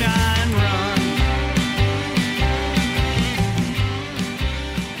moonshine run.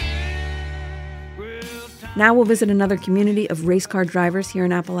 Now we'll visit another community of race car drivers here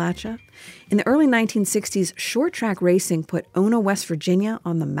in Appalachia. In the early 1960s, short track racing put Ona, West Virginia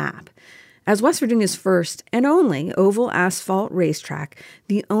on the map. As West Virginia's first and only oval asphalt racetrack,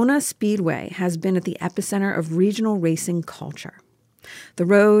 the Ona Speedway has been at the epicenter of regional racing culture. The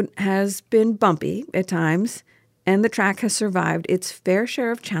road has been bumpy at times, and the track has survived its fair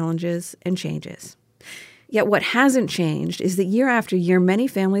share of challenges and changes. Yet what hasn't changed is that year after year, many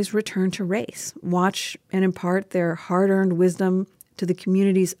families return to race, watch and impart their hard-earned wisdom to the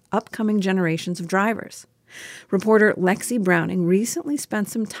community's upcoming generations of drivers. Reporter Lexi Browning recently spent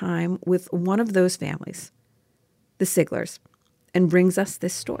some time with one of those families, the Siglers, and brings us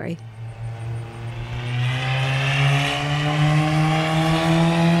this story.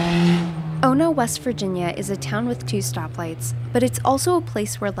 Ona, West Virginia is a town with 2 stoplights, but it's also a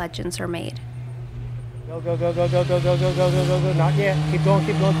place where legends are made. Go, go, go, go, go, go, go, go, go, go, go, go. Not yet. Keep going,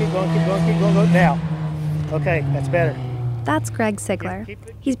 keep going, keep going, keep going, keep going. Go. Now. Okay, that's better. That's Greg Sigler.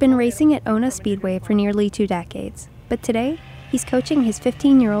 He's been racing at Ona Speedway for nearly 2 decades, but today he's coaching his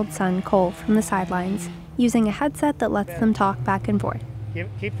 15-year-old son, Cole, from the sidelines, using a headset that lets them talk back and forth.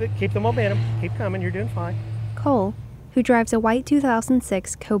 Keep the momentum. Keep coming. You're doing fine. Cole, who drives a white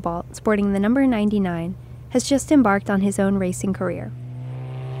 2006 Cobalt sporting the number 99, has just embarked on his own racing career.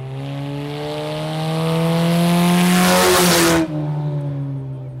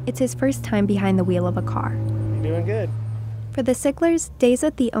 It's his first time behind the wheel of a car. You're doing good. For the Siglers, days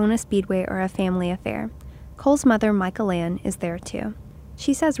at the Ona Speedway are a family affair. Cole's mother, Michael Ann, is there too.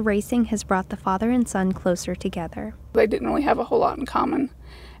 She says racing has brought the father and son closer together. They didn't really have a whole lot in common.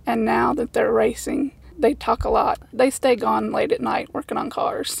 And now that they're racing, they talk a lot. They stay gone late at night working on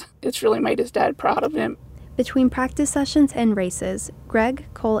cars. It's really made his dad proud of him. Between practice sessions and races, Greg,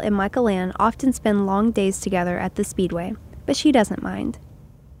 Cole, and Michael Ann often spend long days together at the Speedway, but she doesn't mind.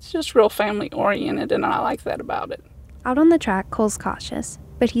 It's just real family-oriented, and I like that about it. Out on the track, Cole's cautious,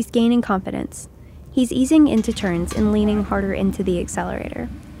 but he's gaining confidence. He's easing into turns and leaning harder into the accelerator.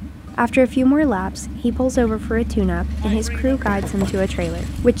 After a few more laps, he pulls over for a tune-up, and his crew guides him to a trailer,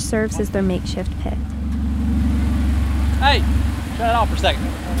 which serves as their makeshift pit. Hey, shut it off for a second.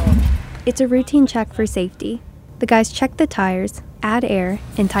 It's a routine check for safety. The guys check the tires, add air,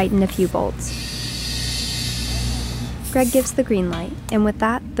 and tighten a few bolts. Greg gives the green light, and with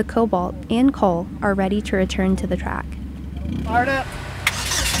that, the Cobalt and Cole are ready to return to the track. Fired up.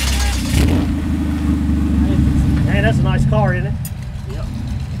 Man, that's a nice car, isn't it? Yep.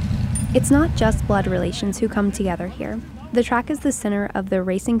 It's not just blood relations who come together here. The track is the center of the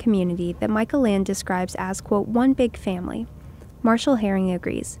racing community that Michael Land describes as, quote, one big family. Marshall Herring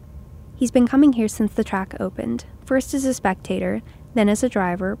agrees. He's been coming here since the track opened, first as a spectator, then as a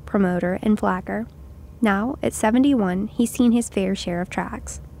driver, promoter, and flagger. Now, at 71, he's seen his fair share of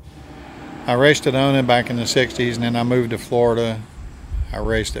tracks. I raced at Ona back in the 60s, and then I moved to Florida. I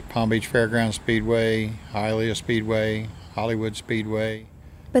raced at Palm Beach Fairgrounds Speedway, Hialeah Speedway, Hollywood Speedway.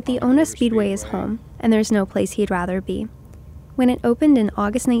 But the Ona Speedway is home, and there's no place he'd rather be. When it opened in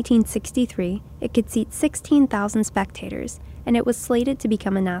August 1963, it could seat 16,000 spectators, and it was slated to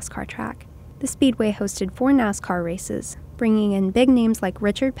become a NASCAR track. The Speedway hosted 4 NASCAR races, bringing in big names like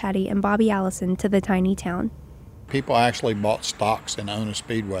Richard Petty and Bobby Allison to the tiny town. People actually bought stocks in Ona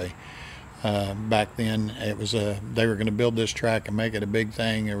Speedway. Back then, it was they were going to build this track and make it a big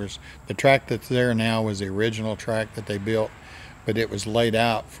thing. The track that's there now was the original track that they built, but it was laid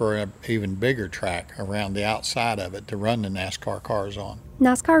out for an even bigger track around the outside of it to run the NASCAR cars on.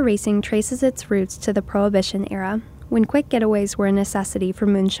 NASCAR racing traces its roots to the Prohibition era, when quick getaways were a necessity for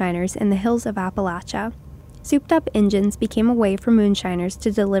moonshiners in the hills of Appalachia. Souped-up engines became a way for moonshiners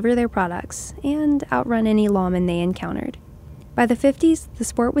to deliver their products and outrun any lawmen they encountered. By the 50s, the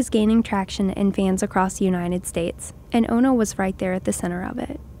sport was gaining traction and fans across the United States, and Ona was right there at the center of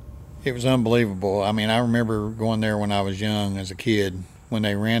it. It was unbelievable. I mean, I remember going there when I was young as a kid, when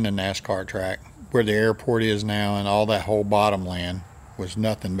they ran the NASCAR track, where the airport is now, and all that whole bottomland was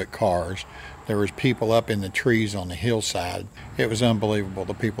nothing but cars. There was people up in the trees on the hillside. It was unbelievable,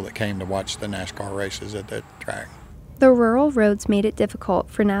 the people that came to watch the NASCAR races at that track. The rural roads made it difficult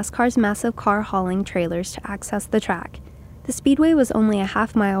for NASCAR's massive car hauling trailers to access the track. The Speedway was only a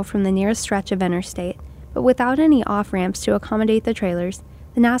half-mile from the nearest stretch of interstate, but without any off-ramps to accommodate the trailers,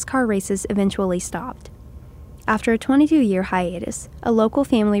 the NASCAR races eventually stopped. After a 22-year hiatus, a local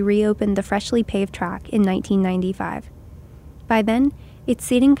family reopened the freshly paved track in 1995. By then, its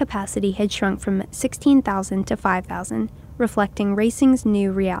seating capacity had shrunk from 16,000 to 5,000, reflecting racing's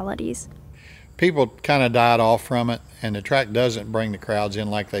new realities. People kind of died off from it, and the track doesn't bring the crowds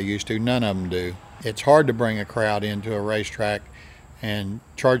in like they used to. None of them do. It's hard to bring a crowd into a racetrack and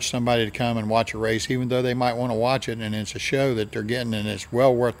charge somebody to come and watch a race, even though they might want to watch it, and it's a show that they're getting, and it's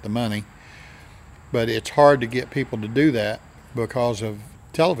well worth the money. But it's hard to get people to do that because of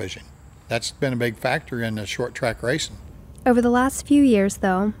television. That's been a big factor in the short track racing. Over the last few years,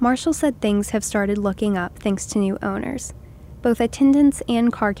 though, Marshall said things have started looking up thanks to new owners. Both attendance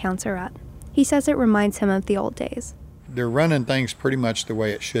and car counts are up. He says it reminds him of the old days. They're running things pretty much the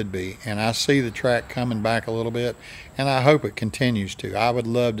way it should be, and I see the track coming back a little bit, and I hope it continues to. I would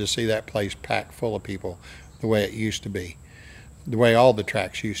love to see that place packed full of people the way it used to be, the way all the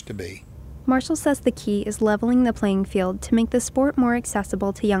tracks used to be. Marshall says the key is leveling the playing field to make the sport more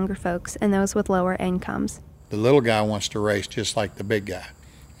accessible to younger folks and those with lower incomes. The little guy wants to race just like the big guy,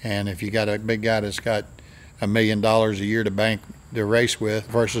 and if you got a big guy that's got $1 million a year to bank to race with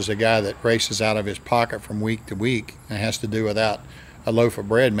versus a guy that races out of his pocket from week to week and has to do without a loaf of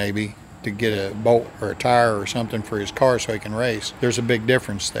bread maybe to get a bolt or a tire or something for his car so he can race, there's a big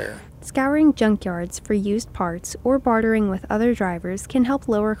difference there. Scouring junkyards for used parts or bartering with other drivers can help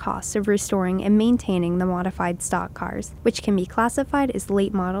lower costs of restoring and maintaining the modified stock cars, which can be classified as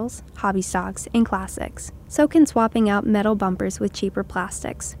late models, hobby stocks, and classics. So can swapping out metal bumpers with cheaper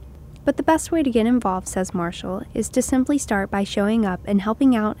plastics. But the best way to get involved, says Marshall, is to simply start by showing up and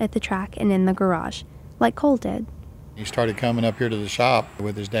helping out at the track and in the garage, like Cole did. He started coming up here to the shop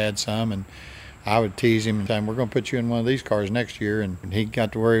with his dad some, and I would tease him and say, we're going to put you in one of these cars next year. And he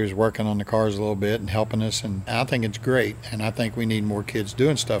got to where he was working on the cars a little bit and helping us, and I think it's great, and I think we need more kids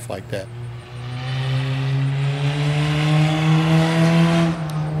doing stuff like that.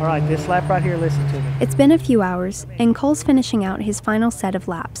 All right, this lap right here, listen to me. It's been a few hours, and Cole's finishing out his final set of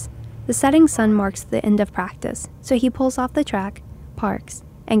laps. The setting sun marks the end of practice, so he pulls off the track, parks,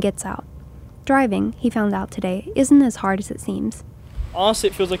 and gets out. Driving, he found out today, isn't as hard as it seems. Honestly,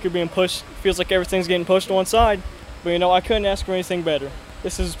 it feels like you're being pushed. It feels like everything's getting pushed to one side. But, I couldn't ask for anything better.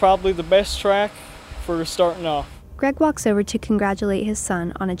 This is probably the best track for starting off. Greg walks over to congratulate his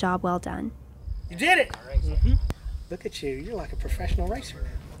son on a job well done. You did it! Mm-hmm. Look at you. You're like a professional racer now.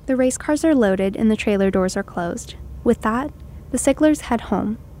 The race cars are loaded and the trailer doors are closed. With that, the Sicklers head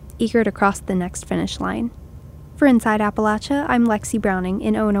home, eager to cross the next finish line. For Inside Appalachia, I'm Lexi Browning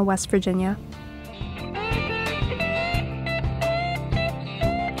in Ona, West Virginia.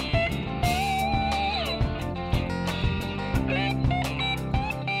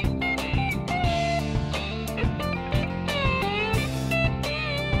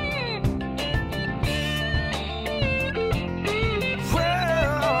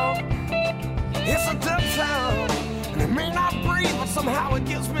 Somehow it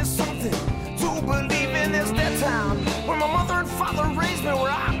gives me something to believe in. It's that town where my mother and father raised me,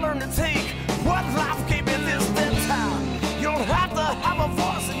 where I learned to take what life gave me. This that town. You don't have to have a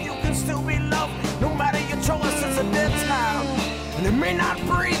voice and you can still be loved, no matter your choice. It's a dead town, and it may not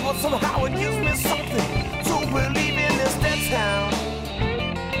breathe, but somehow it gives me something to believe in. This that town.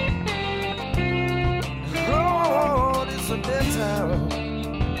 Oh, it's a dead town.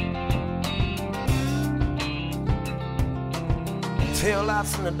 Tail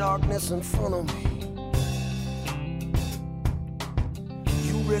lights in the darkness in front of me.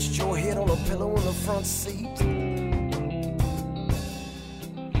 You rest your head on a pillow in the front seat.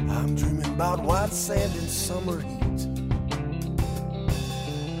 I'm dreaming about white sand and summer heat,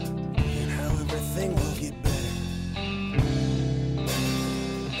 and how everything will get better.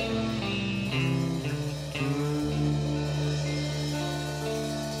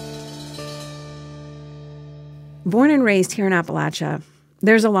 Born and raised here in Appalachia,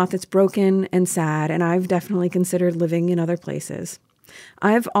 there's a lot that's broken and sad, and I've definitely considered living in other places.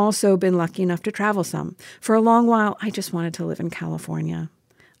 I've also been lucky enough to travel some. For a long while, I just wanted to live in California.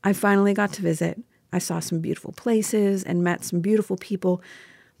 I finally got to visit. I saw some beautiful places and met some beautiful people,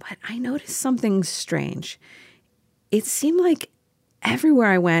 but I noticed something strange. It seemed like everywhere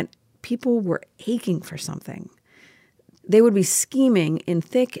I went, people were aching for something. They would be scheming in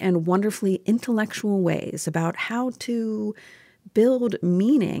thick and wonderfully intellectual ways about how to build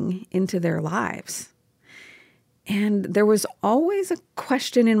meaning into their lives. And there was always a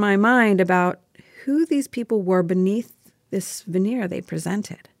question in my mind about who these people were beneath this veneer they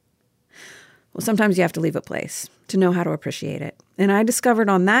presented. Well, sometimes you have to leave a place to know how to appreciate it. And I discovered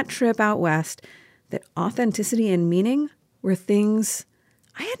on that trip out west that authenticity and meaning were things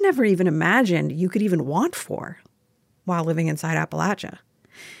I had never even imagined you could even want for while living inside Appalachia.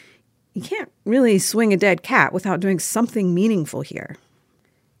 You can't really swing a dead cat without doing something meaningful here.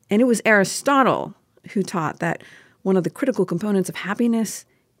 And it was Aristotle who taught that one of the critical components of happiness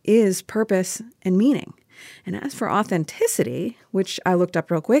is purpose and meaning. And as for authenticity, which I looked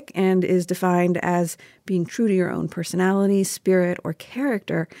up real quick and is defined as being true to your own personality, spirit, or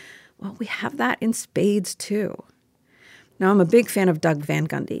character, well, we have that in spades too. Now, I'm a big fan of Doug Van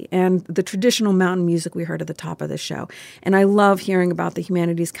Gundy and the traditional mountain music we heard at the top of the show. And I love hearing about the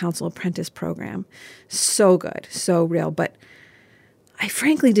Humanities Council Apprentice Program. So good, so real. But I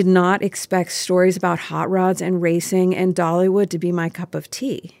frankly did not expect stories about hot rods and racing and Dollywood to be my cup of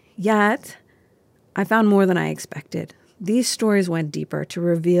tea. Yet, I found more than I expected. These stories went deeper to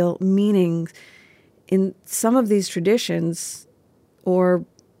reveal meanings in some of these traditions, or,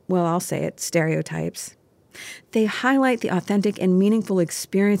 well, I'll say it, stereotypes. They highlight the authentic and meaningful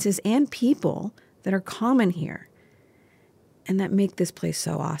experiences and people that are common here and that make this place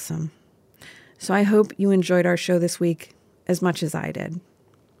so awesome. So I hope you enjoyed our show this week as much as I did.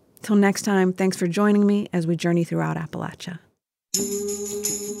 Till next time, thanks for joining me as we journey throughout Appalachia.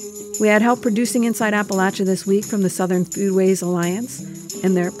 We had help producing Inside Appalachia this week from the Southern Foodways Alliance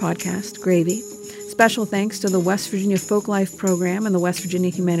and their podcast, Gravy. Special thanks to the West Virginia Folklife Program and the West Virginia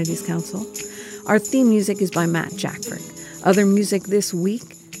Humanities Council. Our theme music is by Matt Jackford. Other music this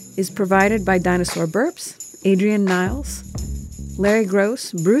week is provided by Dinosaur Burps, Adrian Niles, Larry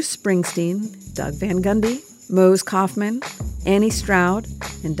Gross, Bruce Springsteen, Doug Van Gundy, Mose Kaufman, Annie Stroud,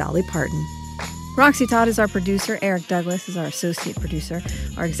 and Dolly Parton. Roxy Todd is our producer. Eric Douglas is our associate producer.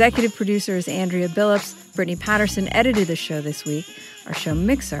 Our executive producer is Andrea Billups. Brittany Patterson edited the show this week. Our show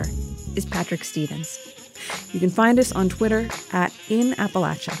mixer is Patrick Stevens. You can find us on Twitter at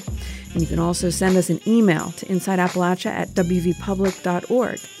 @InAppalachia. And you can also send us an email to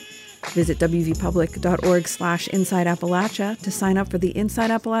insideappalachia@wvpublic.org. Visit wvpublic.org/InsideAppalachia to sign up for the Inside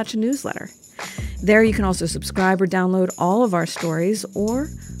Appalachia newsletter. There you can also subscribe or download all of our stories or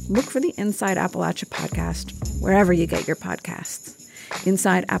look for the Inside Appalachia podcast wherever you get your podcasts.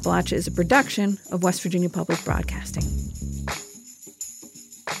 Inside Appalachia is a production of West Virginia Public Broadcasting.